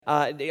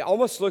It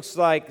almost looks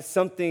like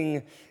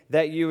something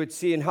that you would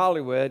see in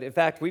Hollywood. In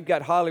fact, we've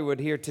got Hollywood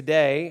here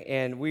today,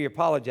 and we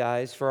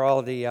apologize for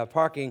all the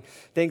parking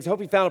things. I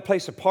hope you found a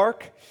place to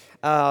park,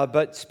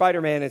 but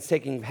Spider-Man is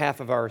taking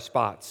half of our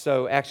spots,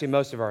 so actually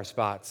most of our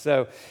spots.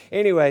 So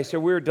anyway,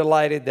 we're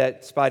delighted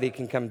that Spidey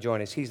can come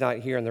join us. He's not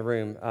here in the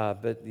room,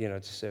 but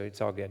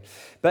it's all good.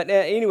 But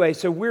anyway,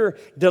 so we're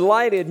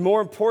delighted,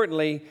 more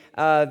importantly,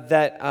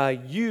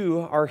 that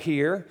you are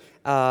here.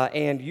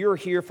 And you're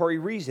here for a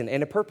reason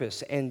and a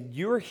purpose, and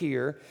you're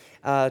here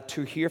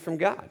to hear from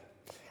God.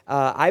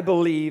 I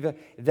believe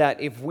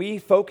that if we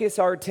focus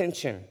our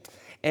attention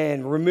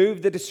and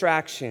remove the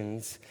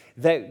distractions,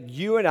 that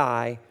you and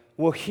I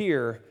will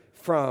hear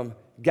from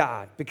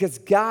God, because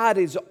God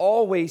is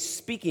always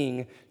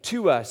speaking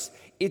to us.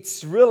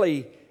 It's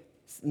really,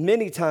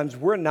 many times,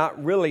 we're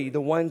not really the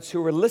ones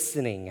who are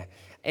listening.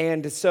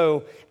 And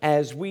so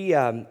as we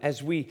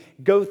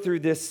go through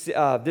this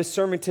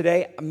sermon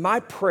today, my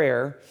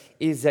prayer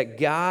is that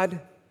God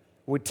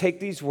would take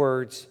these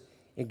words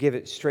and give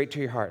it straight to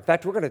your heart. In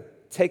fact, we're going to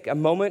take a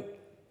moment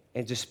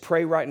and just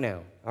pray right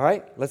now. All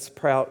right? Let's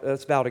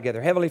bow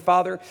together. Heavenly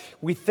Father,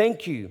 we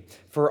thank you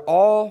for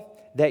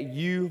all that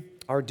you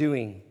are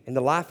doing in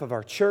the life of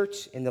our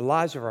church, in the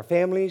lives of our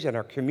families and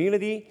our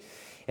community.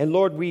 And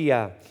Lord, we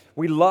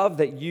love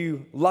that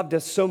you loved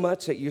us so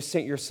much that you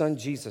sent your son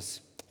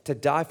Jesus to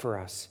die for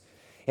us.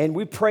 And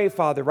we pray,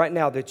 Father, right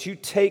now that you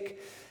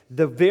take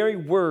the very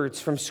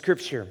words from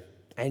Scripture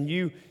and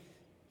you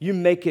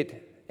make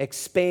it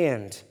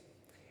expand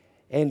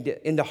and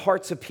in the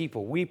hearts of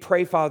people. We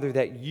pray, Father,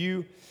 that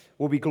you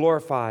will be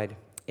glorified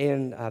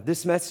in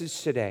this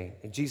message today.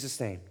 In Jesus'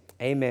 name,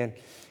 amen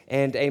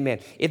and amen.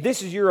 If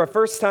this is your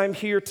first time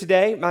here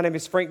today, my name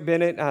is Frank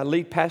Bennett,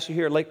 lead pastor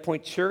here at Lake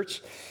Point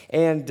Church,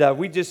 and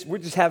we're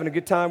just having a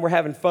good time. We're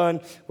having fun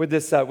with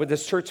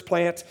this church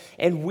plant,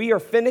 and we are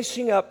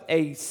finishing up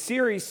a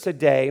series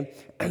today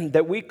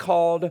that we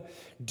called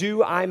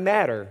 "Do I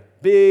Matter?"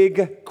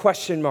 Big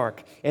question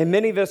mark. And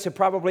many of us have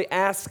probably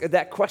asked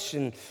that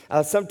question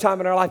sometime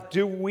in our life.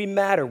 Do we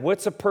matter?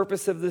 What's the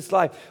purpose of this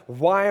life?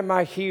 Why am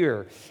I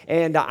here?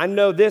 And I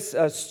know this,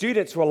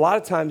 students, well, a lot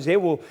of times they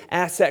will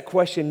ask that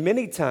question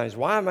many times.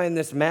 Why am I in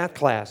this math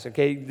class?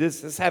 Okay,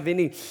 does this have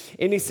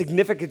any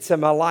significance in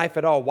my life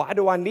at all? Why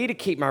do I need to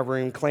keep my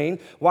room clean?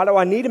 Why do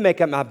I need to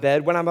make up my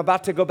bed when I'm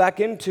about to go back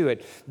into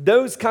it?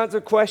 Those kinds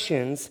of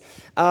questions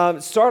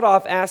start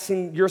off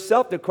asking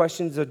yourself the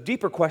questions, the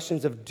deeper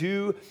questions of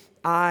do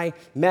I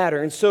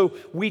matter? And so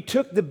we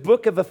took the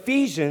book of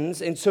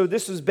Ephesians, and so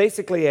this was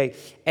basically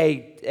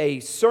a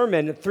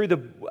sermon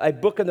through a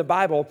book in the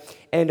Bible,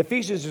 and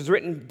Ephesians was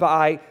written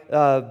by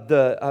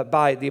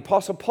the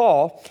Apostle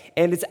Paul,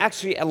 and it's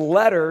actually a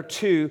letter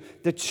to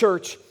the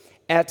church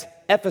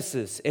at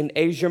Ephesus in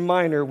Asia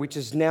Minor, which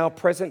is now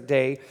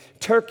present-day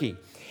Turkey.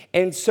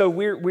 And so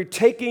we're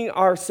taking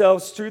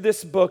ourselves through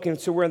this book, and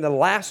so we're in the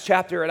last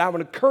chapter, and I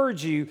would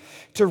encourage you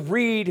to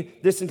read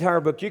this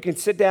entire book. You can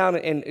sit down,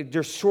 and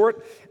they're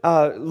short,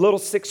 little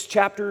 6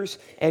 chapters,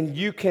 and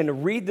you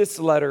can read this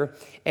letter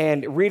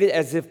and read it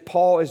as if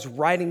Paul is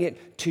writing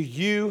it to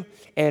you,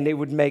 and it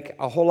would make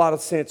a whole lot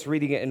of sense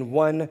reading it in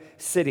one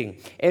sitting.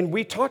 And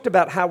we talked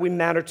about how we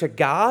matter to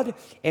God,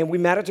 and we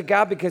matter to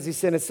God because he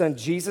sent his son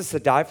Jesus to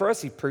die for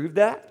us. He proved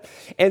that.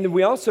 And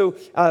we also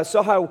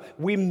saw how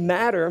we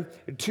matter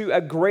to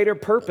a greater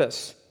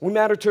purpose. We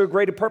matter to a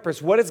greater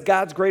purpose. What is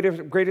God's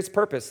greatest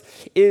purpose?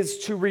 Is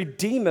to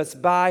redeem us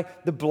by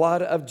the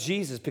blood of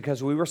Jesus,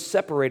 because we were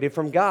separated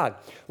from God.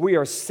 We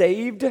are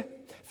saved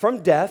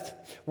from death.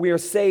 We are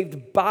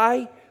saved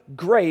by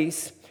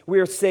grace. We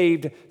are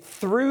saved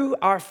through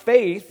our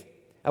faith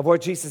of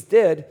what Jesus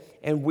did,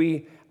 and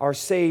we are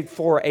saved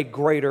for a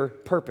greater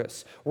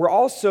purpose. We're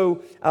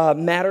also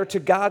matter to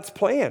God's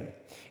plan.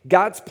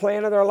 God's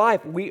plan in our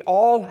life. We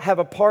all have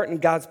a part in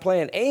God's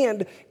plan,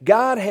 and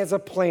God has a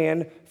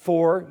plan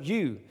for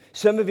you.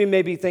 Some of you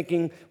may be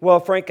thinking, well,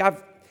 Frank,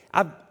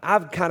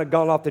 I've kind of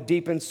gone off the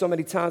deep end so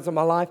many times in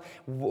my life.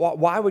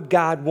 Why would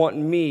God want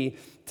me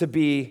to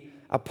be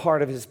a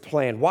part of his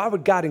plan? Why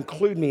would God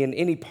include me in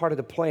any part of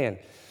the plan?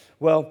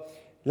 Well,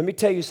 let me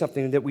tell you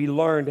something that we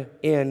learned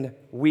in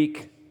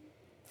week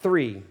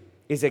 3,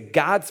 is that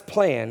God's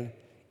plan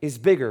is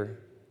bigger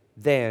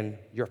than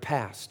your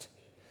past.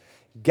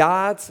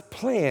 God's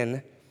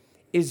plan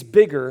is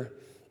bigger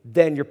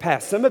than your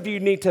past. Some of you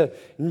need to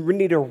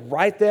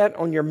write that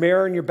on your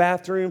mirror in your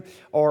bathroom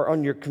or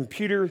on your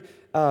computer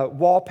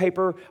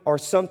wallpaper or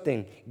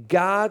something.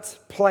 God's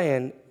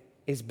plan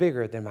is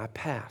bigger than my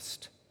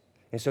past.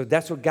 And so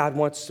that's what God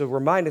wants to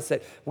remind us,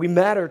 that we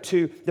matter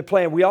to the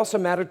plan. We also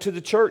matter to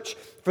the church.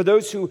 For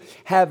those who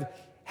have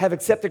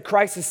accepted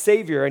Christ as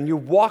Savior and you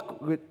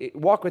walk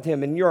with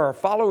him and you're a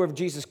follower of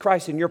Jesus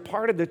Christ and you're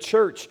part of the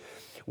church,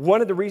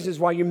 one of the reasons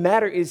why you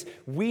matter is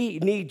we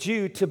need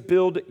you to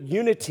build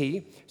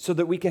unity so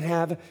that we can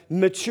have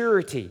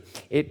maturity.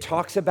 It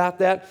talks about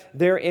that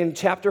there in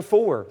chapter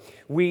 4.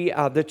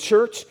 The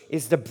church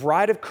is the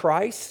bride of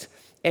Christ,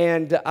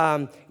 and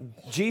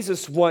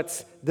Jesus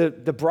wants the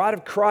bride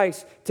of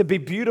Christ to be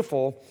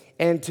beautiful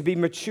and to be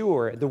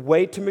mature. The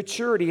way to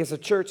maturity as a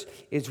church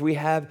is we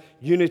have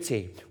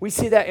unity. We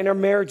see that in our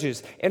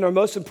marriages, in our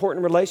most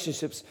important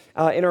relationships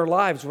in our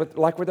lives,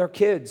 like with our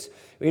kids.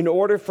 In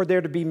order for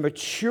there to be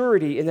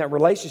maturity in that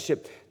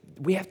relationship,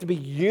 we have to be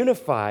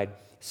unified.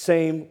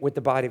 Same with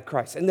the body of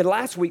Christ. And then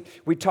last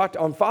week, we talked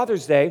on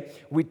Father's Day,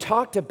 we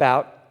talked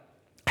about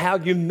how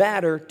you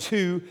matter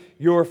to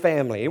your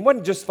family. It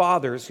wasn't just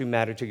fathers who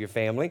matter to your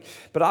family,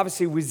 but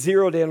obviously we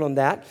zeroed in on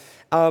that.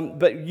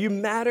 But you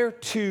matter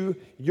to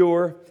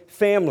your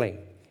family.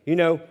 You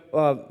know,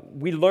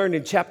 we learned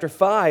in chapter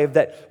 5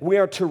 that we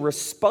are to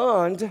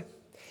respond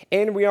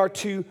and we are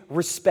to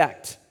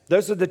respect.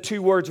 Those are the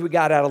two words we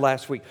got out of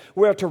last week.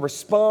 We are to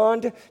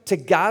respond to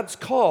God's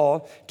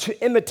call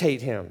to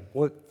imitate him.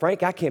 Well,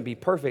 Frank, I can't be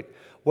perfect.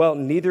 Well,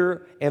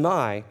 neither am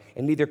I,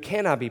 and neither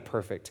can I be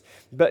perfect.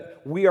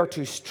 But we are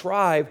to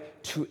strive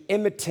to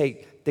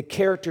imitate the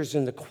characters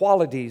and the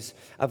qualities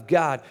of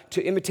God,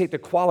 to imitate the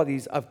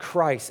qualities of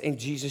Christ. And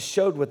Jesus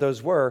showed what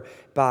those were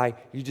by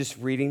you just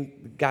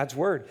reading God's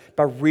word,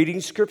 by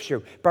reading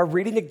Scripture, by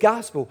reading the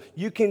gospel.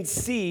 You can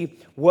see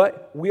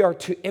what we are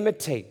to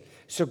imitate.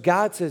 So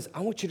God says,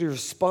 I want you to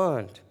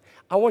respond.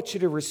 I want you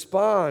to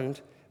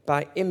respond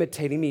by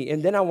imitating me.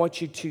 And then I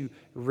want you to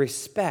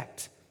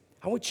respect.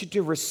 I want you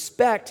to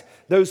respect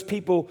those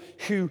people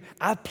who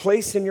I've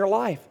placed in your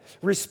life.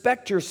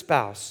 Respect your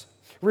spouse.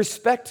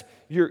 Respect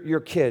your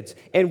kids.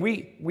 And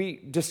we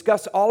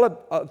discuss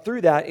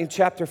through that in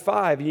chapter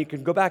 5, and you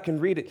can go back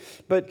and read it.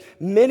 But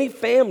many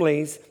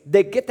families,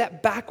 they get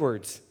that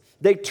backwards.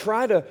 They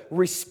try to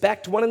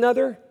respect one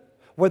another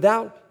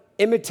without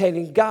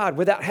imitating God,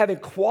 without having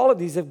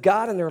qualities of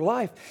God in their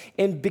life.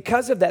 And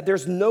because of that,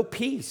 there's no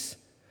peace.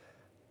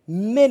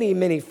 Many,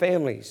 many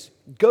families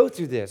go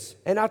through this.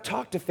 And I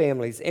talk to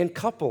families and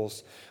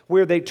couples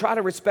where they try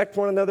to respect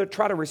one another,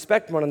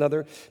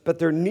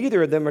 but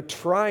neither of them are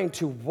trying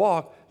to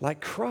walk like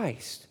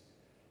Christ.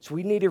 So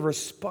we need to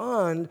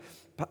respond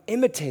by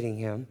imitating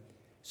him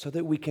so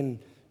that we can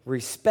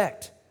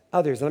respect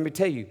others. And let me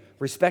tell you,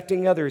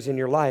 respecting others in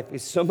your life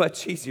is so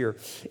much easier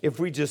if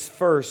we just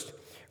first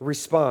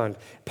respond.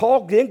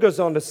 Paul then goes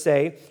on to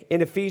say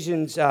in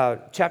Ephesians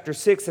chapter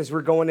 6, as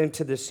we're going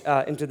into this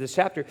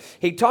chapter,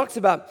 he talks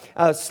about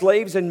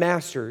slaves and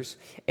masters,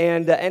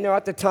 and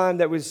at the time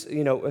that was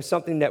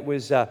something that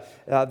was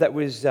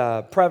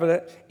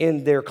prevalent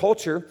in their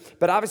culture.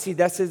 But obviously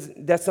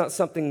that's not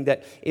something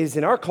that is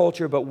in our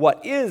culture. But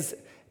what is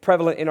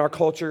prevalent in our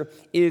culture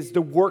is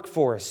the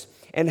workforce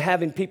and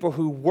having people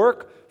who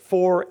work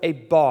for a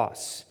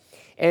boss.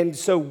 And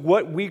so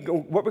what we're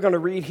going to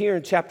read here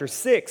in chapter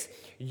 6,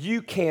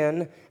 you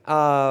can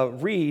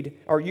read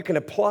or you can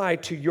apply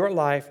to your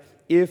life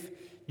if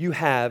you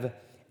have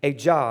a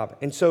job.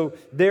 And so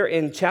there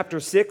in chapter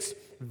 6,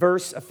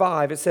 verse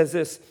 5, it says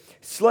this: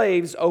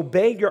 slaves,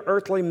 obey your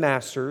earthly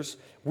masters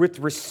with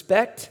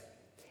respect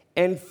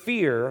and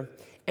fear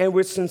and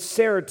with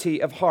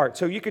sincerity of heart.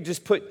 So you could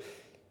just put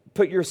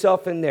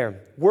yourself in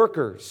there.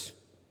 Workers,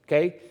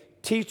 okay?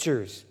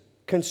 Teachers,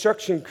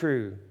 construction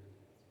crew,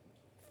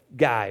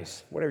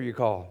 guys, whatever you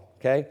call,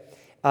 okay?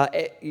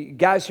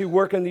 Guys who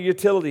work in the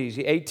utilities,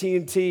 the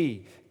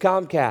AT&T,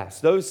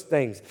 Comcast, those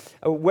things.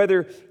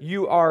 Whether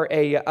you are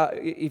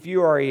if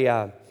you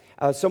are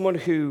someone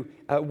who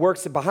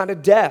works behind a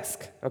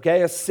desk,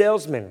 okay, a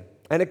salesman,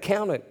 an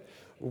accountant,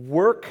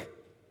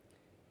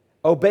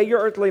 obey your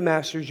earthly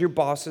masters, your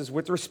bosses,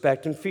 with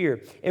respect and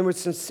fear, and with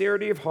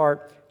sincerity of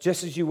heart,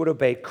 just as you would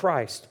obey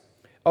Christ.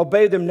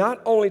 Obey them not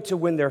only to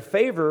win their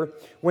favor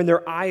when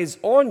their eye is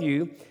on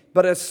you,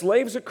 but as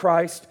slaves of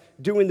Christ,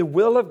 doing the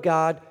will of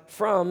God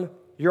from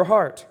your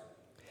heart.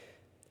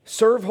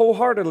 Serve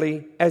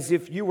wholeheartedly as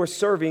if you were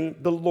serving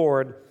the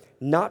Lord,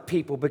 not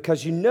people,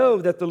 because you know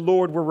that the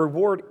Lord will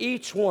reward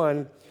each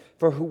one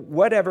for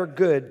whatever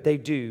good they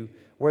do,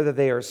 whether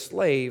they are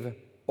slave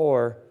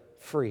or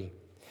free.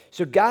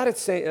 So God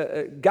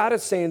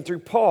is saying through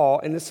Paul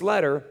in this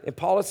letter, and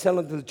Paul is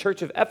telling to the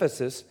church of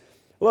Ephesus,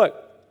 look,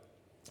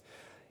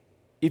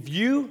 if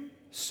you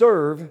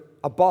serve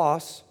a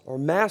boss or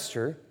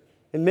master,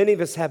 and many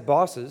of us have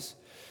bosses,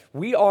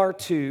 we are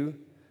to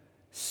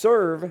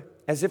serve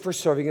as if we're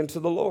serving unto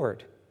the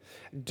Lord.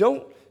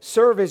 Don't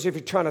serve as if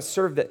you're trying to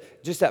serve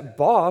that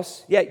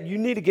boss. Yeah, you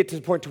need to get to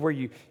the point to where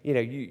you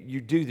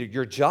do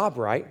your job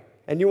right,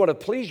 and you want to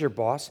please your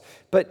boss,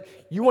 but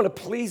you want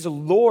to please the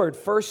Lord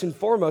first and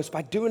foremost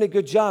by doing a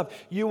good job.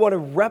 You want to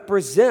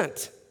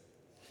represent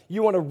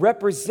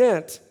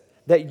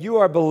that you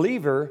are a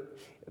believer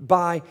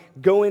by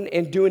going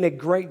and doing a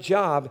great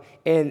job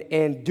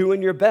and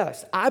doing your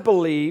best. I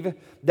believe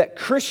that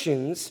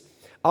Christians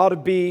ought to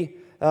be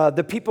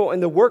the people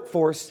in the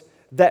workforce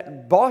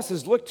that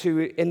bosses look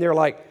to, and they're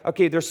like,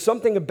 okay, there's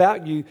something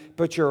about you,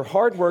 but you're a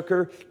hard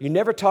worker, you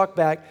never talk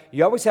back,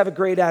 you always have a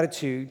great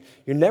attitude,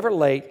 you're never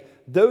late.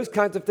 Those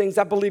kinds of things,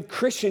 I believe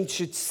Christians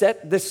should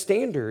set the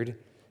standard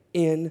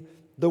in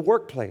the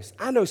workplace.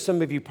 I know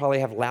some of you probably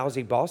have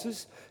lousy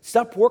bosses.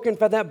 Stop working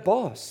for that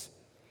boss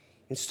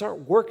and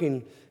start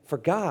working for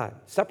God.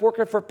 Stop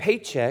working for a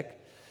paycheck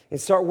and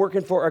start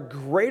working for a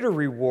greater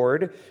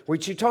reward,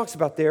 which he talks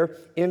about there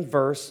in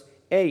verse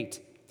 8.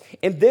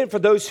 And then for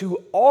those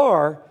who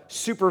are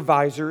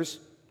supervisors,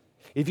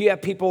 if you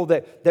have people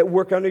that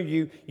work under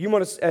you, you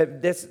want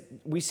to,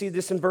 we see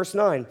this in verse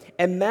 9.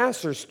 And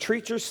masters,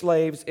 treat your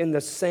slaves in the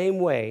same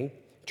way,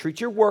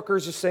 treat your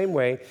workers the same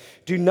way.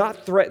 Do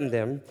not threaten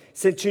them,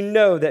 since you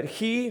know that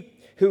he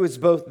who is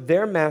both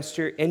their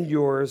master and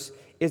yours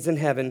is in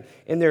heaven,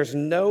 and there's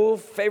no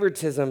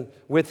favoritism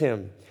with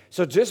him.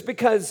 So just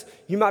because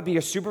you might be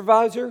a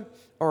supervisor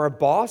or a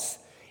boss,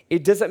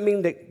 it doesn't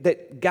mean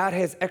that God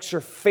has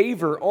extra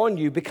favor on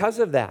you because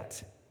of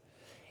that.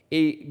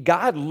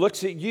 God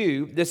looks at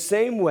you the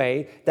same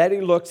way that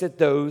he looks at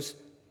those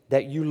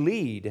that you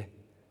lead.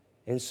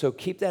 And so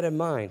keep that in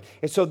mind.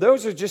 And so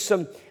those are just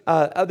some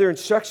other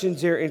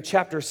instructions here in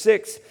chapter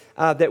 6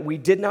 that we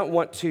did not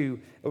want to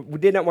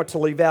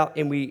leave out,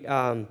 and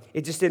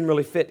it just didn't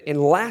really fit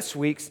in last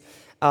week's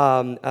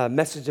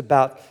message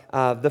about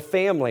the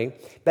family.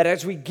 But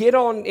as we get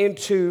on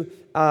into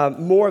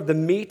more of the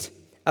meat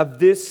of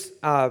this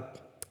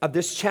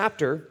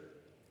chapter,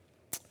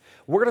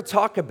 we're going to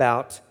talk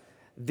about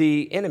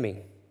the enemy,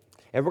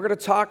 and we're going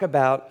to talk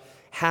about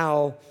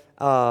how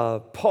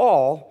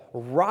Paul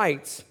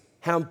writes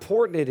how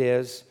important it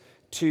is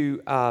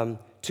to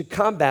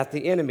combat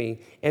the enemy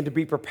and to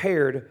be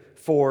prepared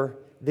for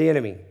the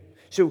enemy.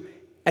 So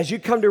as you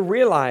come to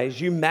realize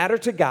you matter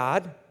to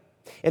God,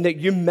 and that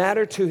you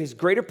matter to his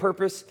greater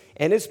purpose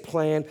and his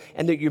plan,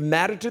 and that you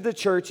matter to the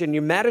church and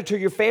you matter to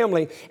your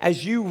family,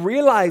 as you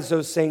realize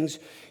those things,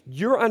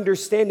 you're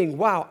understanding,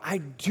 wow, I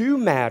do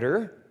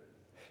matter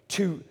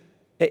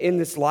in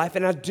this life,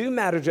 and I do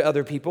matter to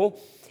other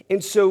people.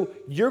 And so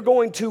you're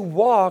going to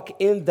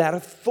walk in that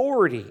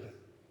authority.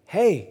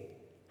 Hey,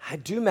 I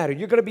do matter.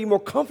 You're going to be more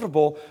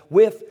comfortable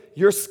with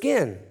your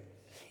skin.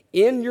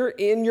 In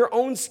your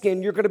own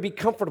skin, you're going to be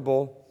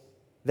comfortable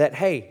that,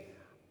 hey,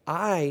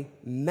 I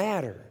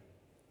matter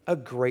a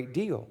great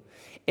deal.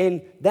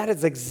 And that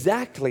is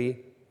exactly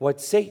what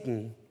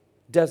Satan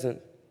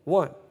doesn't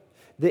want.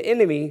 The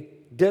enemy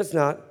does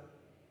not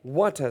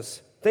want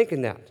us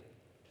thinking that.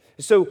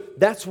 So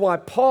that's why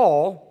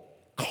Paul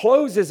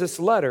closes this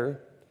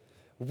letter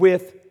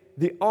with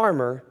the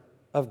armor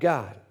of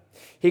God.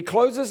 He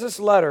closes this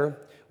letter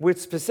with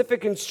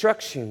specific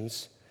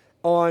instructions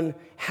on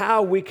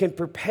how we can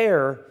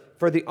prepare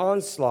for the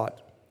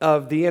onslaught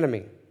of the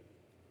enemy.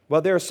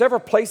 Well, there are several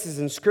places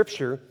in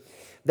Scripture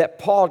that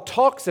Paul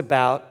talks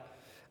about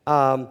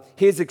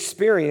his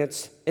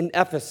experience in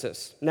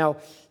Ephesus. Now,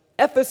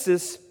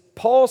 Ephesus,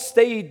 Paul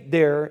stayed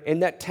there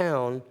in that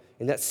town,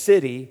 in that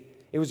city.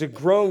 It was a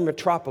growing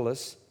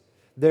metropolis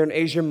there in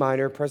Asia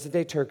Minor,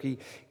 present-day Turkey.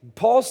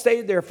 Paul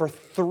stayed there for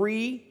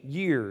 3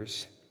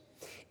 years.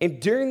 And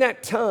during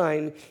that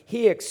time,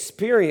 he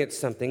experienced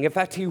something. In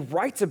fact, he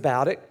writes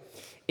about it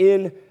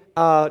in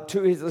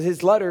to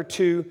his letter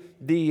to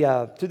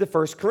the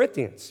First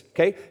Corinthians,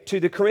 okay, to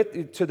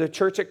the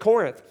church at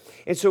Corinth.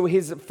 And so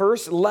his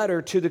first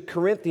letter to the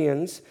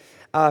Corinthians,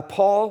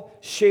 Paul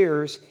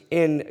shares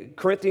in 1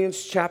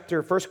 Corinthians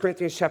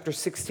chapter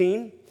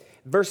 16,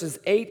 verses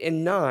 8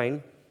 and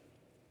 9,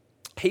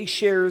 he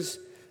shares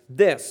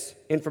this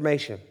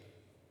information.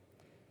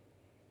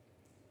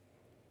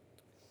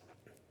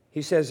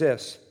 He says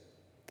this: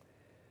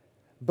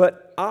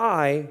 "But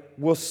I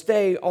will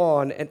stay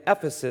on at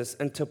Ephesus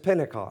until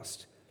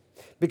Pentecost,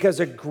 because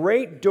a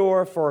great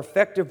door for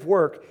effective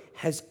work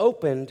has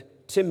opened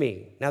to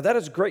me." Now that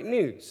is great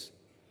news.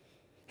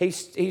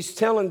 He's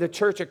telling the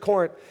church at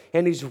Corinth,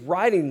 and he's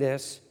writing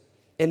this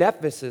in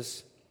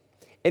Ephesus,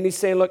 and he's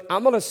saying, look,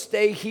 I'm going to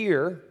stay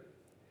here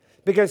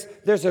because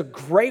there's a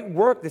great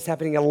work that's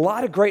happening. A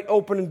lot of great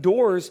opening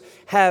doors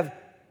have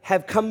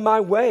come my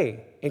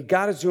way, and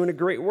God is doing a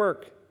great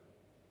work.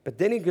 But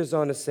then he goes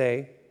on to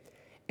say,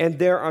 and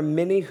there are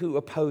many who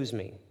oppose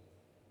me.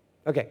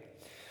 Okay,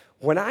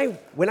 when I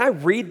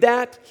read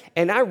that,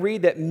 and I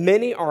read that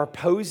many are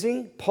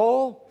opposing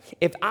Paul,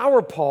 if I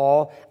were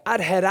Paul,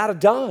 I'd head out of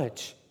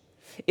Dodge.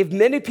 If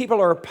many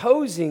people are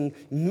opposing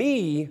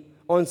me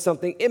on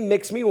something, it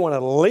makes me want to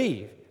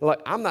leave.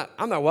 Look, I'm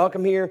not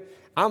welcome here.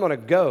 I'm going to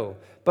go.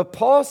 But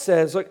Paul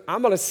says, look,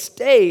 I'm going to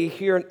stay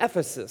here in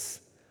Ephesus.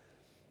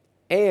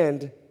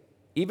 And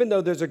even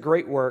though there's a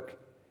great work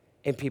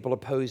and people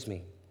oppose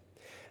me,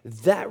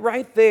 that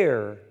right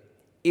there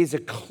is a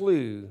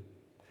clue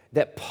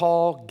that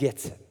Paul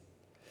gets it.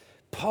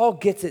 Paul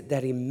gets it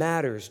that he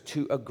matters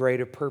to a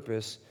greater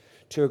purpose,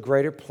 to a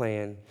greater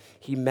plan.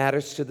 He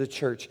matters to the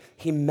church.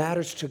 He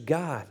matters to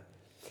God.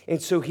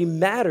 And so he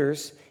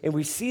matters, and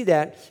we see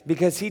that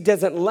because he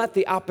doesn't let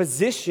the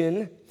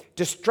opposition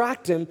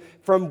distract him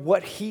from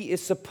what he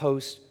is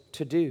supposed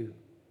to do.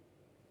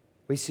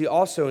 We see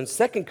also in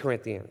 2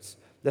 Corinthians,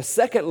 the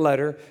second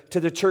letter to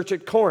the church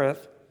at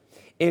Corinth,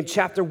 in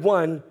chapter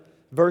 1,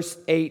 verse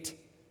 8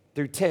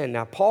 through 10.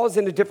 Now, Paul's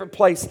in a different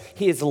place.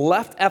 He has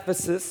left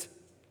Ephesus,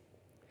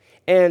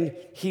 and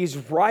he's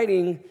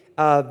writing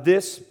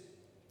this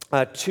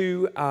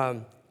to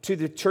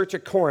the church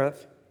at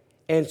Corinth.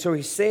 And so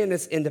he's saying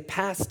this in the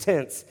past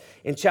tense.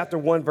 In chapter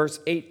 1, verse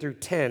 8 through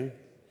 10,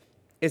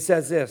 it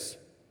says this: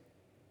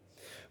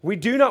 "We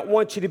do not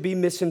want you to be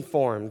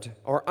misinformed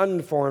or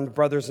uninformed,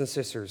 brothers and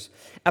sisters,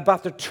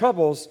 about the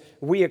troubles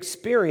we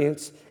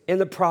experience in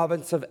the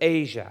province of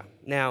Asia."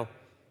 Now,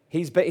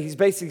 he's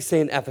basically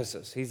saying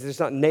Ephesus. He's just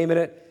not naming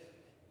it,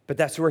 but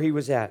that's where he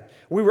was at.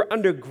 "We were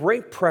under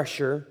great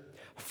pressure,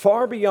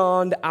 far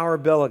beyond our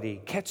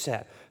ability." Catch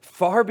that.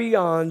 Far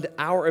beyond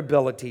our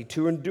ability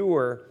to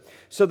endure,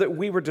 so that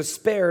we were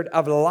despaired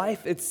of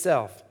life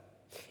itself.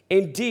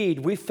 Indeed,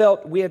 we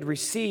felt we had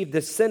received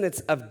the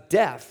sentence of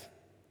death.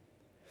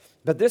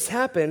 But this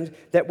happened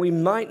that we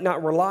might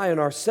not rely on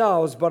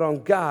ourselves, but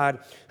on God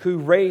who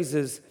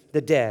raises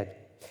the dead.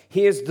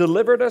 He has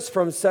delivered us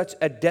from such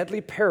a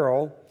deadly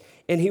peril,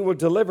 and he will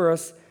deliver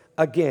us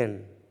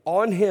again.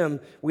 On him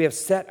we have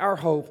set our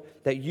hope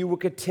that he will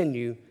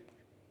continue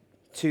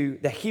to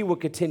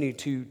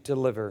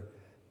deliver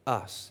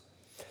us.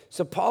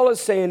 So Paul is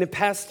saying in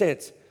past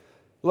tense,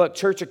 look,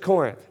 Church of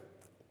Corinth,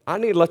 I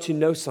need to let you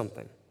know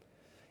something.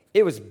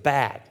 It was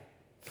bad.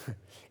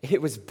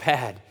 It was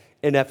bad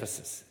in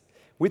Ephesus.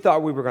 We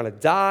thought we were going to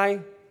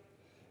die.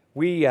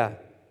 We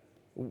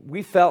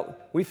felt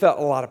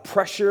a lot of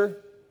pressure,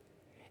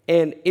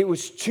 and it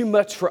was too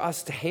much for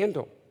us to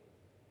handle.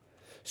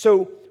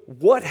 So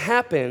what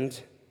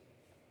happened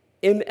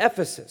in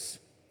Ephesus?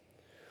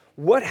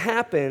 What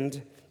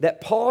happened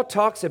that Paul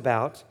talks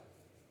about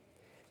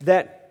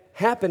that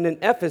happened in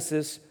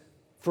Ephesus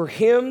for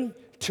him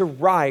to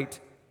write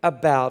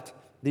about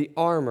the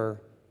armor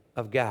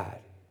of God?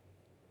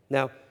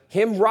 Now,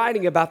 him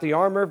writing about the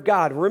armor of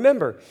God,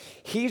 remember,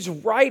 he's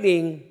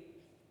writing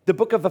the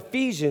book of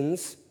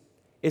Ephesians.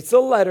 It's a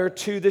letter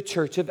to the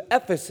church of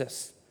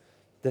Ephesus,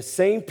 the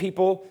same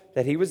people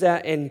that he was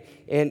at, and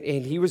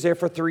he was there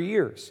for 3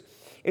 years.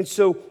 And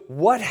so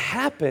what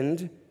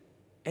happened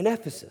in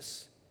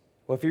Ephesus?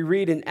 Well, if you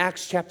read in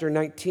Acts chapter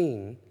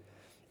 19,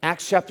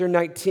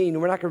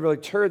 we're not going to really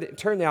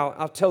turn now.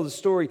 I'll tell the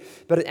story.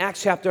 But in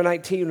Acts chapter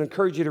 19, I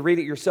encourage you to read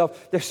it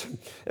yourself. There's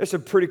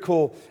some pretty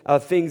cool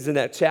things in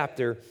that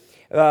chapter.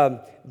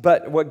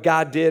 But what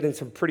God did, and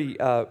some pretty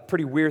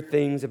weird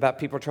things about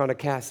people trying to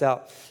cast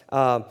out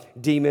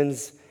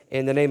demons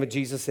in the name of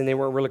Jesus, and they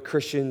weren't really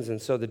Christians. And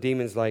so the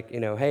demons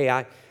hey,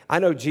 I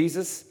know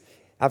Jesus.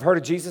 I've heard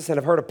of Jesus and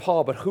I've heard of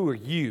Paul, but who are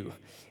you?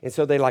 And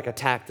so they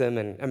attacked them.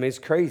 And I mean, it's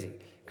crazy.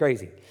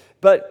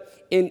 But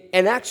in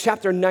Acts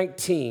chapter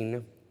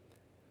 19,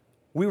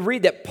 we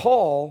read that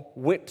Paul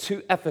went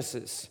to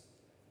Ephesus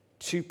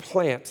to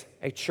plant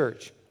a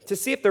church, to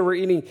see if there were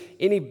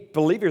any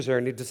believers there,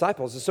 any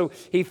disciples. And so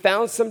he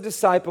found some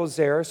disciples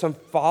there, some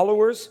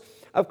followers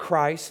of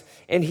Christ,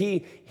 and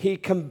he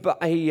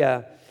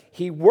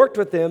worked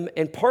with them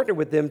and partnered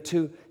with them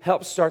to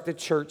help start the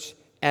church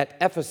at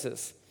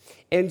Ephesus.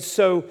 And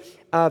so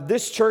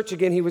this church,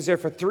 again, he was there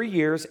for 3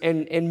 years,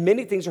 and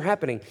many things are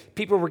happening.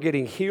 People were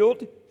getting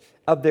healed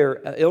of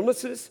their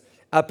illnesses.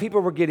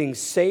 People were getting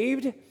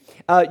saved.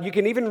 You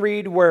can even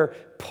read where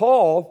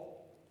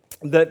Paul,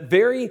 the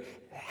very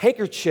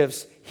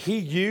handkerchiefs he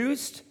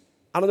used,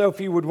 I don't know if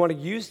you would want to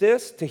use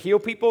this to heal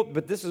people,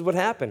 but this is what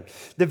happened.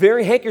 The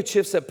very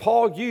handkerchiefs that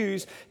Paul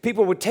used,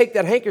 people would take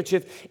that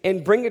handkerchief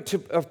and bring it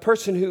to a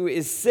person who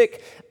is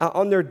sick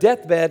on their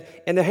deathbed,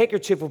 and the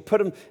handkerchief would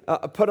put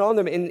on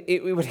them, and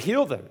it would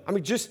heal them. I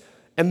mean, just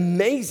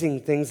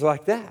amazing things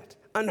like that.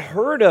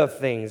 Unheard of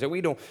things that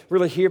we don't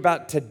really hear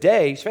about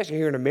today, especially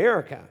here in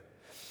America.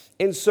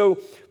 And so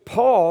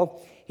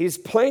Paul, he's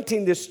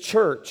planting this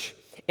church,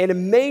 and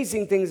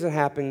amazing things are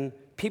happening.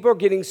 People are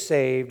getting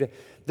saved.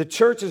 The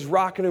church is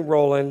rocking and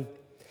rolling.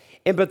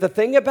 But the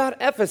thing about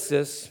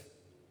Ephesus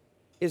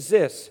is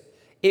this: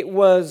 it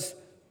was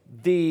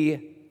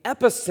the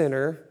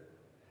epicenter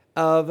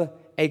of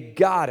a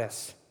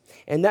goddess.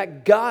 And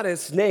that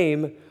goddess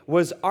name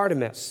was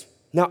Artemis.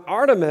 Now,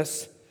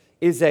 Artemis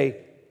is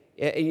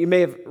you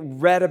may have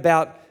read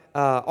about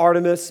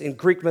Artemis in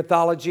Greek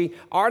mythology.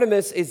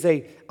 Artemis is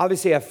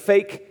obviously a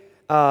fake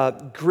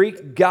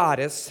Greek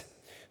goddess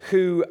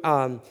who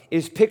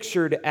is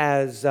pictured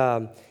as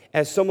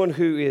someone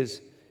who's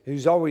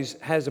always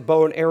has a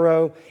bow and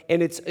arrow,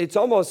 and it's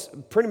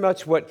almost pretty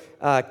much what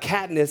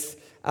Katniss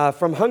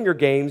from Hunger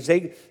Games.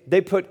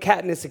 They put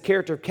Katniss, the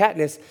character of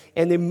Katniss,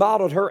 and they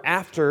modeled her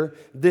after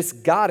this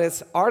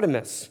goddess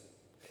Artemis.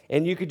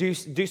 And you could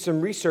do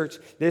some research.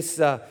 There's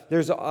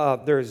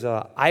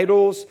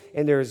idols,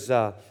 and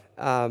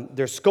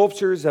there's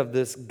sculptures of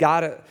this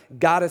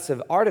goddess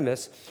of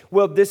Artemis.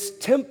 Well, this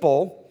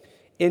temple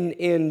in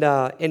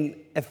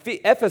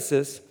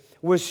Ephesus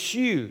was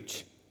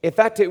huge. In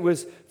fact, it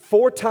was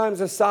 4 times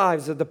the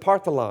size of the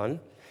Parthenon,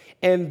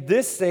 and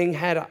this thing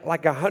had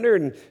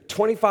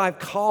 125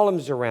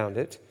 columns around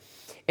it.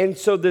 And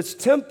so this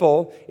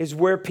temple is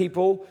where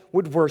people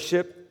would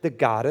worship the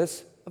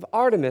goddess of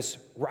Artemis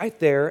right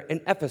there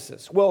in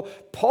Ephesus. Well,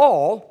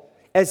 Paul,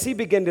 as he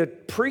began to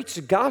preach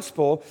the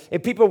gospel,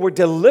 and people were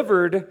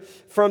delivered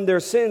from their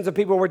sins, and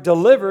people were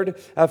delivered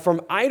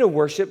from idol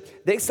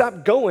worship, they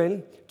stopped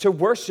going to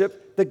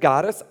worship the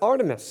goddess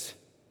Artemis.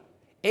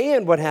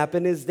 And what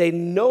happened is they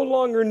no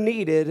longer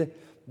needed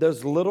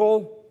those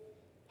little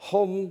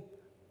home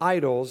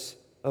idols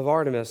of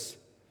Artemis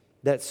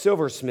that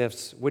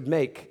silversmiths would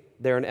make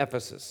there in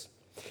Ephesus.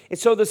 And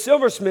so the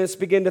silversmiths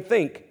began to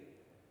think,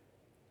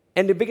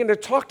 and they began to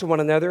talk to one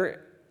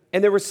another,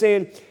 and they were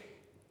saying,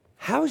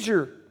 how's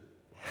your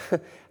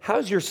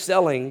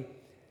selling,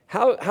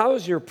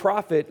 how's your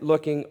profit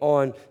looking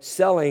on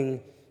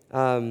selling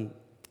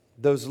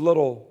those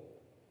little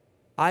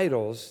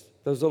idols,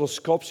 those little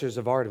sculptures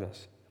of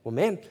Artemis? Well,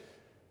 man,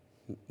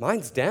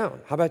 mine's down.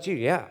 How about you?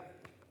 Yeah.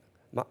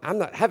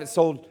 Haven't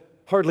sold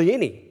hardly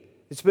any.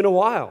 It's been a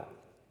while.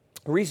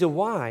 The reason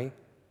why,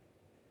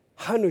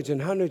 hundreds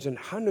and hundreds and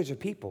hundreds of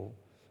people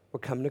were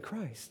coming to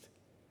Christ.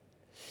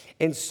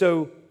 And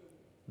so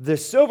the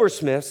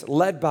silversmiths,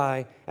 led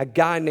by a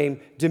guy named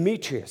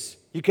Demetrius.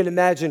 You can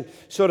imagine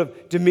sort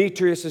of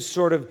Demetrius is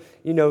sort of,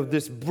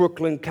 this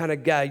Brooklyn kind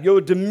of guy. Yo,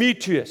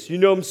 Demetrius, you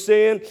know what I'm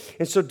saying?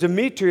 And so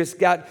Demetrius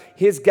got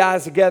his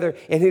guys together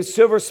and his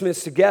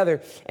silversmiths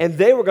together, and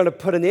they were going to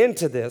put an end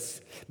to this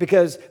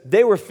because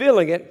they were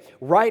feeling it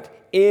right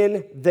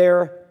in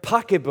their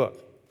pocketbook.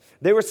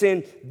 They were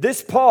saying,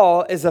 this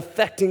Paul is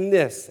affecting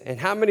this. And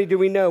how many do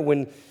we know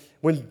when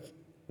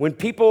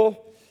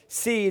people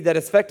see that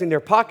it's affecting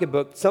their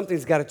pocketbook,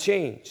 something's got to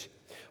change?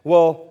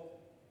 Well,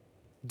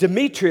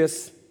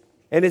 Demetrius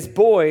and his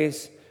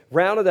boys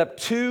rounded up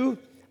two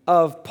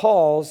of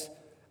Paul's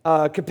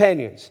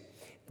companions,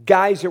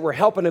 guys that were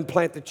helping him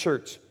plant the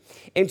church.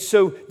 And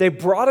so they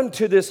brought him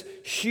to this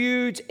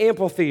huge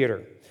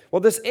amphitheater. Well,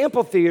 this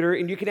amphitheater,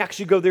 and you can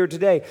actually go there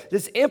today,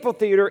 this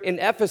amphitheater in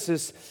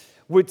Ephesus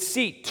would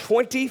seat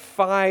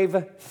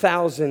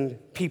 25,000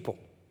 people.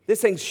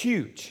 This thing's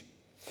huge.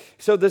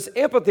 So this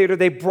amphitheater,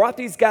 they brought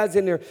these guys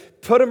in there,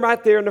 put them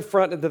right there in the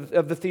front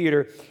of the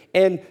theater,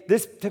 and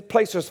this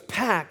place was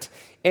packed,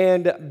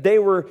 and they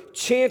were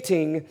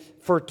chanting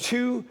for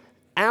 2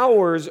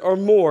 hours or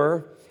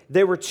more.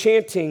 They were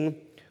chanting,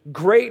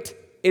 "Great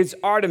is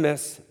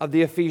Artemis of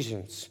the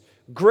Ephesians.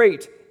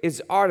 Great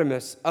is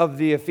Artemis of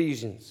the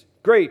Ephesians.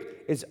 Great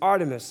is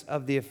Artemis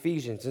of the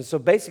Ephesians." And so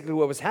basically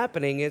what was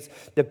happening is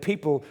the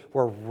people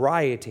were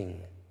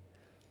rioting.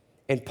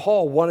 And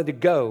Paul wanted to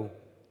go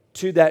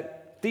to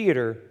that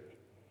theater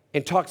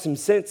and talk some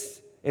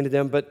sense into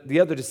them, but the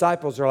other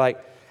disciples are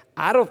like,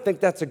 I don't think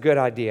that's a good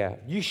idea.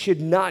 You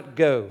should not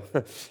go.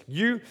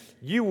 You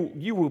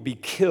will be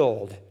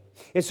killed.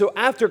 And so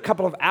after a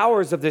couple of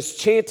hours of this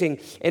chanting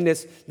and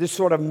this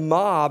sort of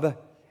mob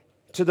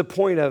to the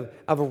point of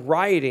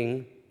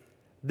rioting,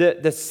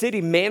 the city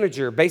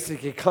manager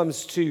basically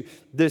comes to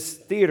this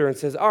theater and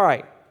says, all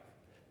right,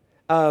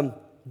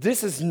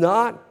 this is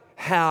not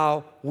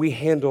how we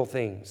handle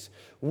things.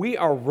 We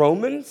are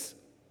Romans.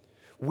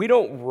 We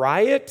don't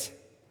riot.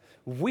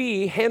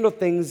 We handle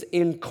things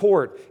in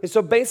court. And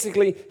so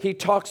basically, he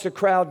talks the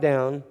crowd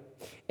down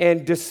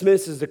and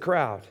dismisses the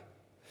crowd.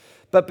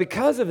 But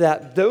because of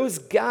that, those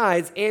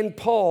guys and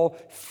Paul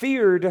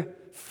feared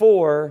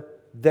for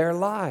their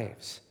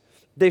lives.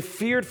 They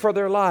feared for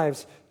their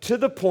lives to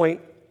the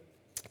point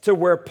to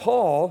where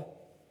Paul,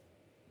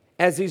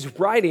 as he's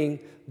writing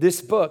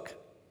this book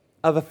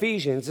of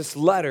Ephesians, this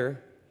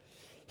letter,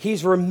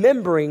 he's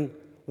remembering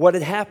what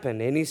had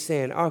happened. And he's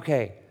saying,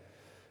 okay,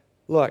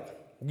 look,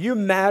 you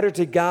matter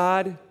to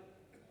God.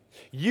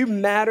 You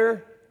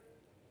matter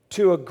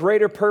to a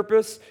greater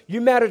purpose. You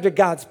matter to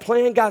God's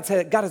plan. God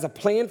has a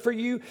plan for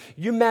you.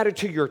 You matter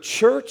to your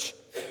church.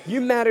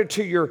 You matter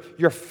to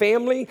your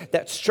family,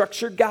 that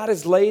structure God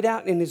has laid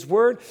out in His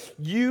Word.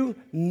 You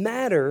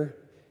matter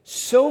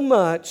so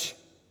much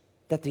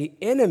that the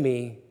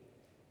enemy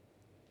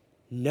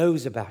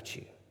knows about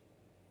you.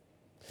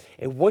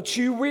 And once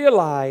you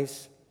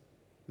realize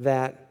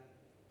that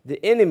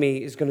the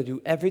enemy is going to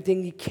do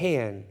everything he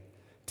can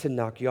to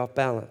knock you off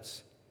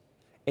balance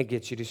and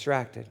get you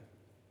distracted.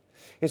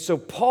 And so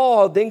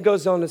Paul then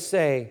goes on to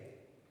say,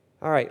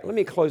 all right, let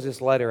me close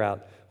this letter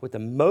out with the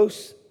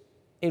most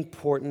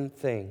important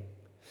thing.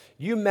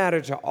 You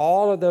matter to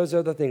all of those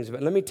other things,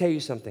 but let me tell you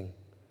something.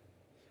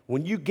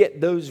 When you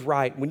get those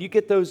right, when you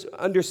get those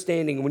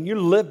understanding, when you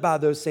live by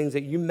those things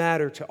that you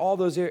matter to all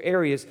those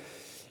areas,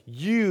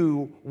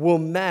 you will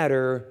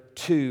matter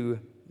to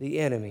the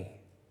enemy.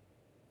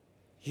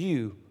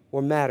 You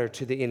will matter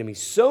to the enemy.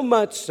 So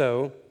much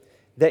so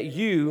that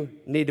you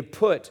need to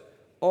put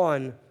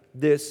on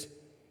this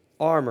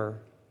armor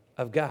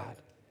of God.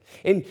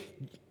 And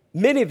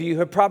many of you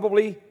have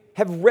probably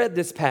read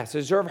this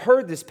passage or have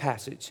heard this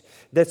passage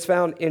that's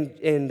found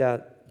in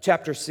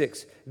chapter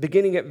 6,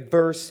 beginning at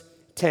verse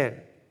 10.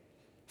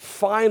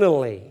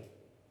 Finally,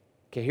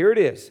 okay, here it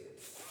is.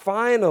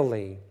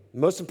 Finally,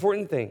 most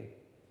important thing,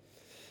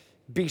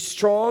 be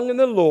strong in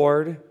the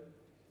Lord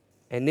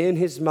and in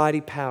His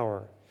mighty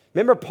power.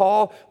 Remember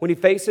Paul, when he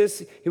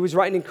faces, he was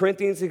writing in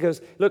Corinthians, he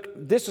goes, look,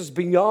 this is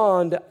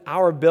beyond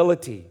our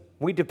ability.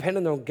 We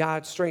depended on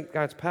God's strength,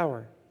 God's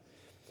power.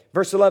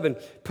 Verse 11,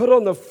 put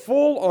on the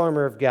full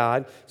armor of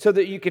God so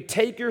that you could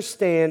take your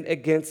stand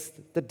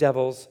against the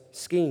devil's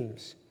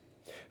schemes.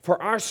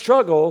 For our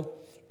struggle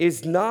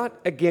is not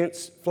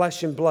against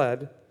flesh and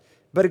blood,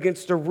 but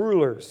against the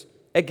rulers,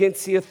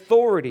 against the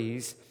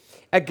authorities,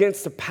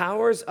 against the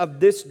powers of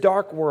this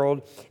dark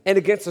world, and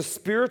against the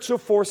spiritual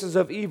forces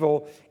of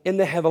evil in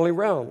the heavenly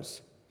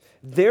realms.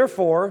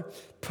 Therefore,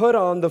 put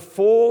on the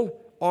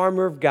full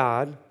armor of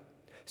God,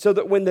 so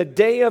that when the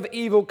day of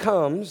evil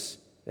comes,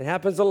 it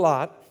happens a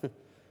lot,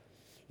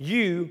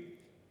 you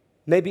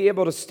may be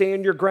able to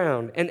stand your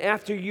ground. And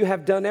after you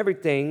have done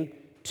everything,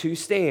 to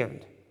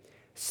stand.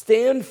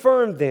 Stand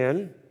firm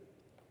then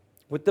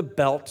with the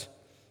belt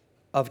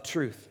of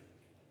truth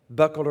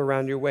buckled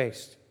around your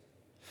waist,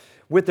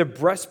 with the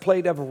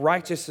breastplate of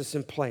righteousness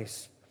in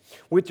place,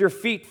 with your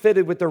feet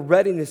fitted with the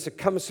readiness that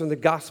comes from the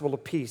gospel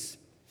of peace.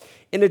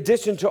 In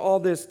addition to all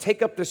this,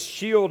 take up the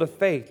shield of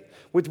faith,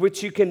 with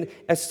which you can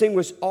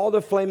extinguish all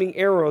the flaming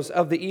arrows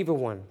of the evil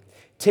one.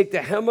 Take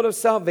the helmet of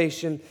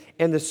salvation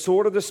and the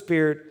sword of the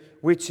Spirit,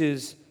 which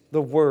is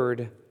the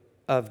word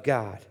of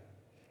God.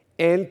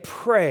 And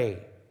pray,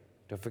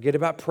 don't forget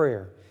about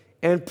prayer,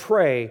 and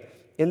pray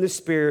in the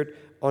Spirit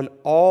on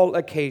all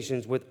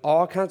occasions with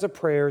all kinds of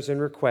prayers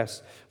and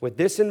requests. With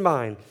this in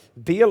mind,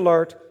 be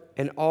alert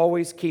and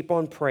always keep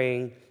on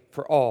praying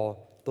for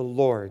all the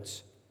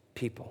Lord's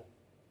people.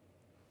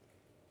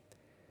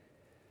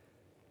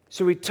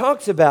 So he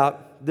talks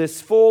about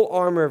this full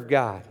armor of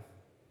God.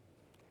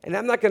 And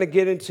I'm not going to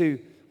get into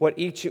what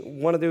each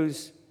one of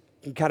those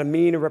can kind of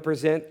mean or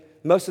represent.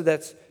 Most of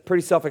that's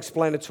pretty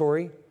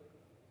self-explanatory.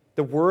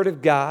 The Word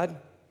of God,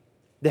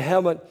 the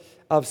helmet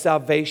of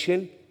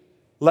salvation.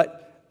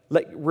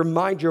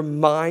 Remind your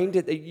mind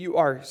that you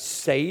are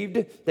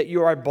saved, that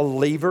you are a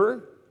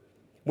believer.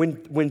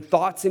 When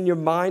thoughts in your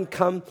mind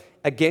come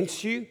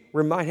against you,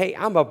 remind, hey,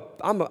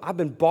 I've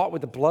been bought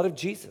with the blood of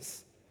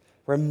Jesus.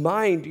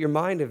 Remind your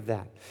mind of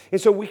that.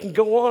 And so we can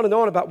go on and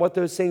on about what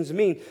those things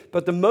mean,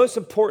 but the most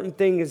important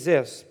thing is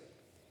this,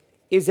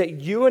 is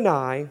that you and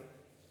I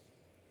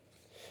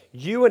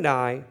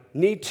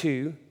need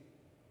to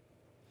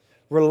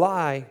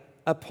rely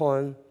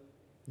upon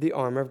the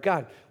armor of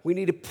God. We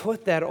need to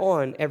put that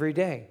on every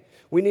day.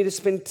 We need to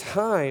spend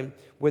time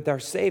with our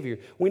Savior.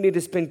 We need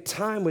to spend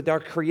time with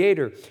our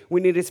Creator. We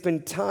need to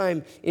spend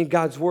time in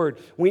God's Word.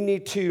 We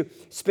need to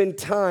spend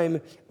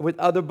time with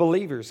other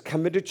believers.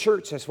 Coming to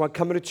church, that's why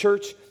coming to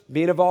church,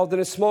 being involved in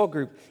a small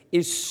group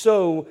is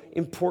so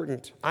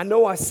important. I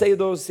know I say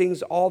those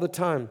things all the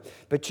time,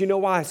 but you know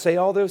why I say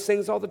all those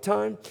things all the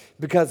time?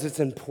 Because it's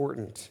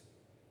important.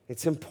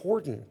 It's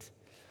important.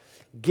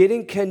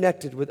 Getting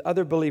connected with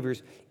other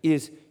believers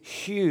is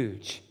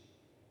huge.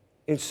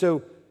 And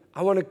so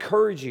I want to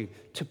encourage you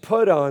to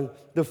put on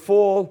the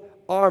full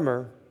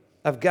armor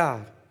of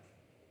God.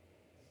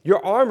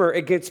 Your armor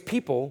against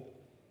people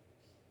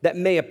that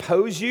may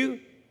oppose you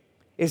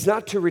is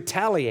not to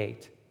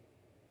retaliate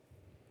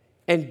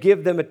and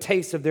give them a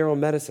taste of their own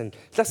medicine.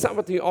 That's not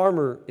what the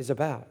armor is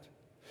about.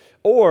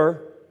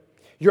 Or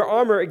your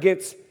armor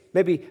against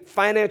maybe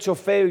financial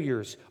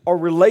failures or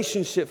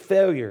relationship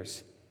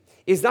failures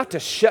is not to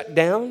shut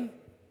down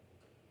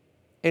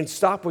and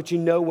stop what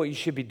you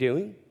should be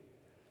doing.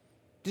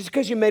 Just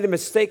because you made a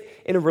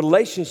mistake in a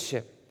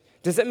relationship,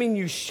 does that mean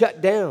you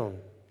shut down?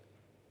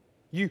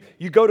 You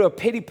go to a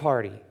pity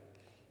party.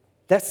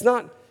 That's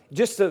not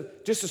just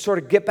to sort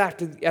of get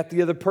back at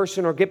the other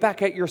person or get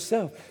back at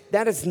yourself.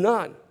 That is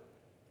not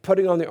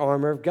putting on the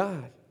armor of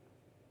God.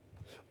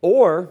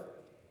 Or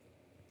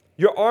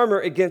your armor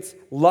against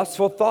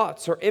lustful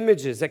thoughts or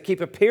images that keep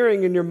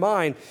appearing in your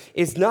mind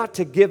is not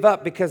to give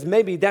up because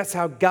maybe that's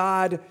how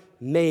God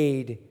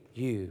made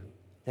you.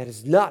 That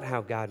is not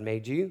how God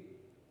made you.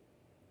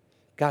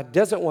 God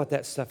doesn't want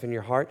that stuff in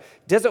your heart,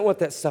 doesn't want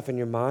that stuff in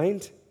your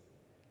mind.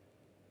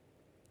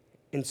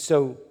 And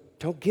so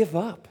don't give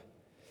up.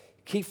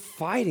 Keep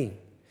fighting.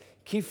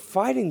 Keep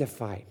fighting the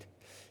fight.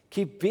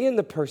 Keep being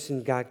the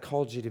person God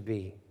called you to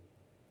be.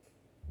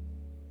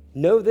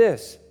 Know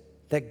this,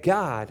 that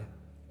God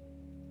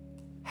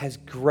has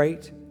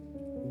great,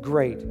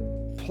 great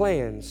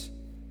plans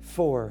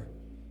for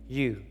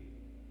you.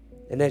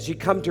 And as you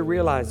come to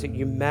realize that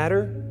you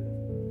matter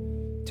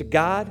to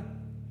God,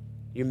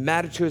 you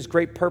matter to His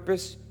great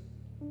purpose,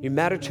 you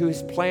matter to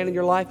His plan in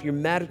your life, you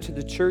matter to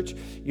the church,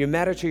 you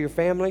matter to your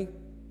family.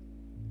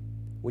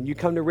 When you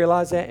come to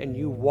realize that and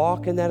you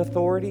walk in that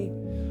authority,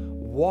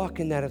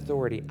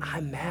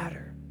 I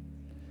matter.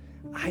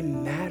 I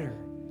matter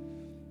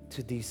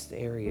to these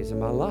areas in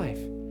my life.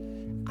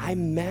 I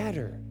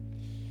matter.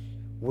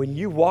 When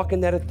you walk in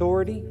that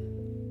authority,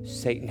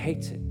 Satan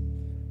hates it.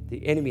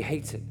 The enemy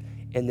hates it.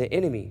 And the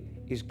enemy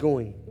is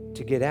going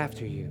to get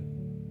after you.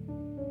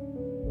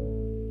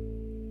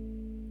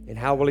 And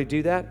how will he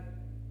do that?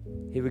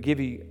 He will give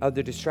you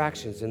other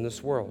distractions in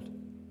this world.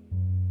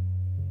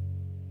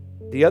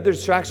 The other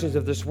distractions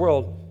of this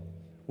world,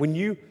 when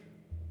you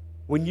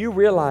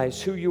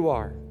realize who you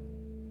are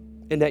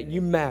and that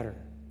you matter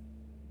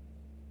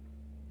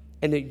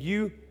and that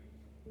you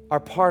are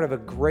part of a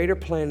greater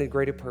plan and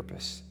greater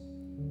purpose,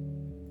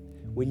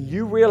 when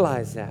you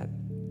realize that,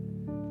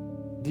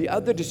 the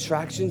other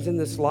distractions in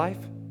this life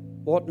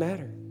won't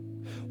matter.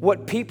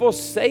 What people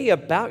say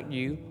about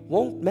you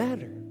won't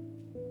matter.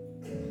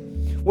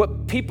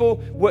 What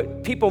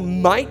people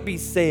might be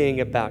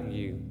saying about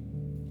you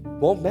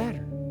won't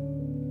matter.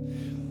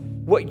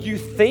 What you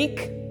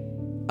think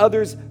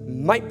others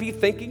might be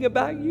thinking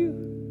about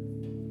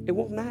you, it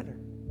won't matter.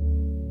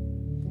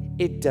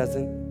 It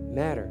doesn't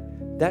matter.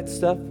 That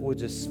stuff will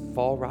just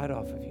fall right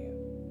off of you.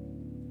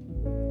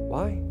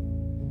 Why?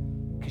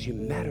 Because you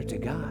matter to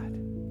God.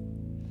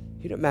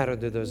 You don't matter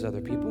to those other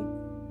people.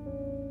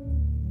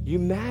 You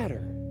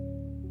matter.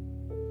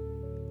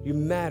 You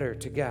matter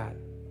to God.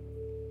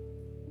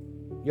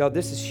 Y'all,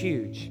 this is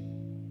huge.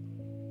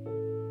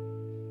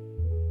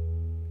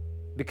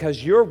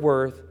 Because your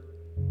worth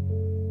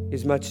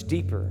is much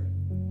deeper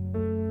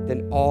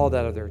than all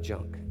that other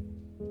junk.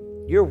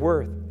 Your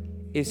worth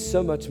is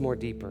so much more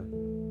deeper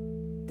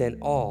than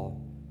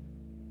all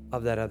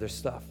of that other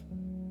stuff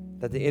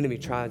that the enemy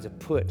tries to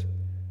put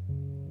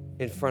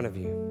in front of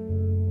you.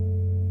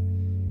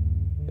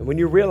 And when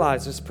you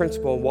realize this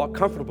principle and walk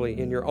comfortably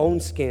in your own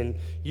skin,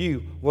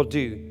 you will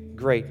do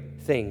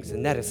great things.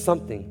 And that is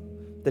something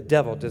the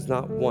devil does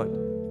not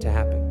want to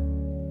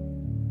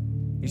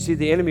happen. You see,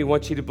 the enemy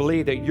wants you to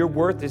believe that your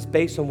worth is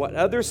based on what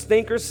others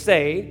think or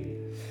say.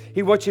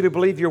 He wants you to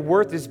believe your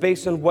worth is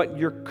based on what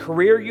your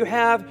career you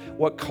have,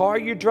 what car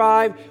you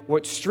drive,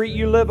 what street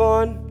you live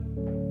on.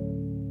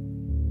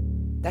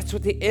 That's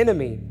what the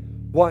enemy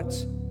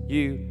wants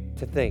you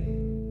to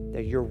think,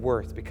 that you're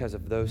worth because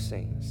of those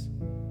things.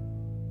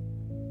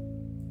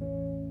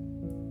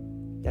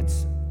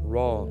 That's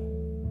wrong.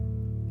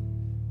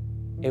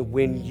 And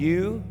when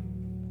you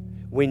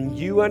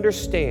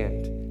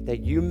understand that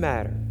you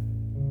matter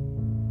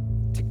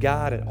to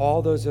God and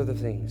all those other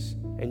things,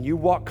 and you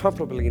walk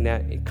comfortably in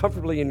that,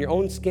 comfortably in your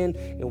own skin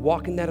and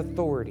walk in that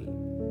authority,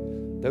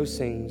 those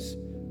things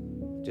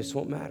just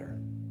won't matter.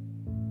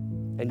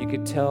 And you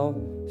could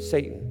tell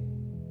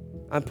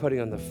Satan, I'm putting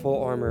on the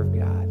full armor of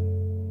God.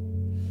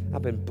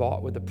 I've been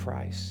bought with a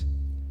price.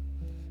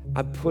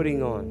 I'm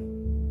putting on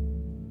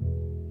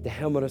the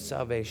helmet of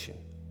salvation,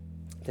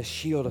 the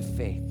shield of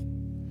faith.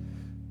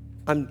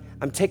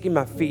 I'm taking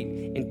my feet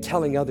and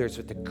telling others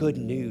with the good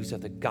news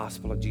of the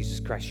gospel of Jesus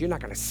Christ. You're not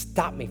going to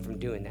stop me from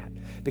doing that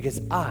because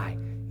I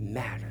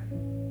matter.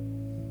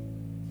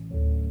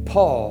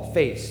 Paul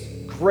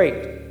faced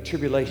great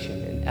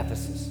tribulation in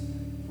Ephesus,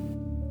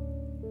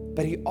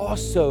 but he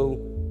also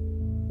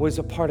was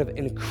a part of an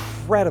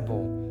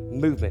incredible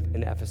movement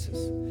in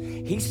Ephesus.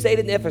 He stayed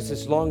in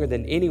Ephesus longer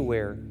than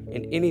anywhere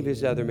in any of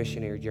his other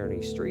missionary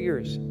journeys, 3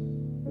 years.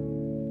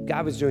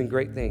 God was doing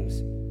great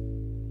things,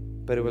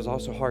 but it was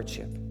also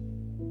hardship.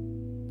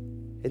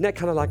 Isn't that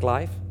kind of like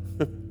life?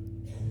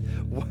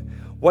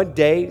 One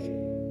day,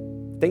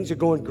 things are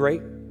going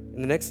great,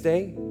 and the next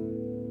day,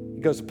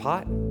 it goes to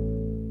pot.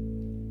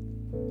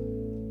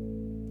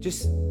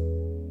 Just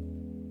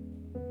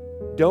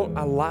don't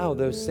allow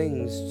those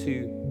things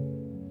to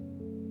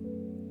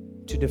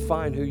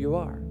define who you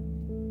are,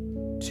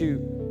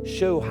 to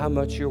show how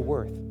much you're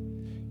worth.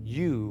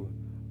 You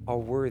are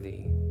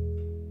worthy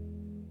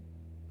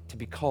to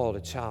be called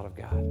a child of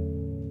God.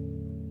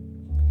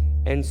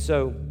 And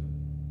so,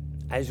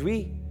 as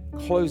we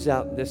close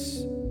out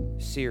this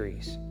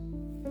series,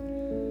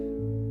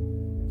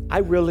 I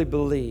really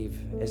believe,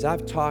 as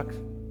I've talked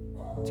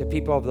to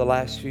people over the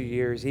last few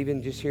years,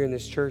 even just here in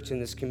this church, in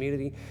this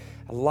community,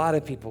 a lot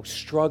of people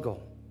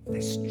struggle.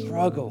 They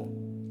struggle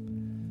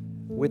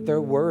with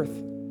their worth.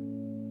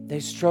 They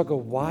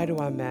struggle. Why do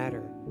I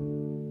matter?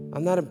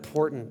 I'm not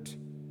important.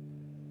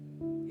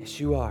 Yes,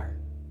 you are.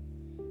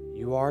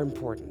 You are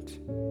important.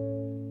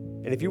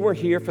 And if you weren't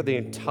here for the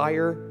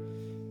entire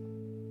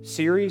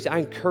series, I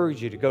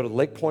encourage you to go to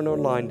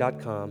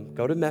lakepointonline.com,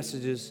 go to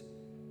messages,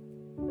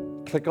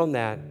 click on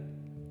that,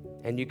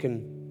 and you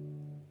can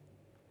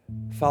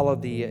follow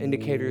the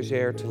indicators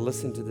there to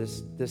listen to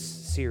this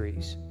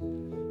series,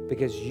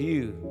 because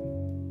you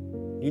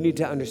need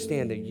to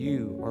understand that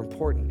you are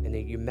important and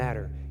that you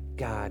matter.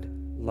 God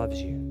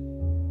loves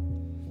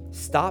you.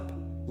 Stop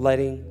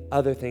letting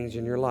other things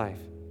in your life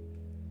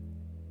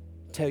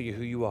tell you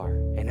who you are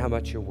and how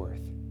much you're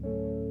worth.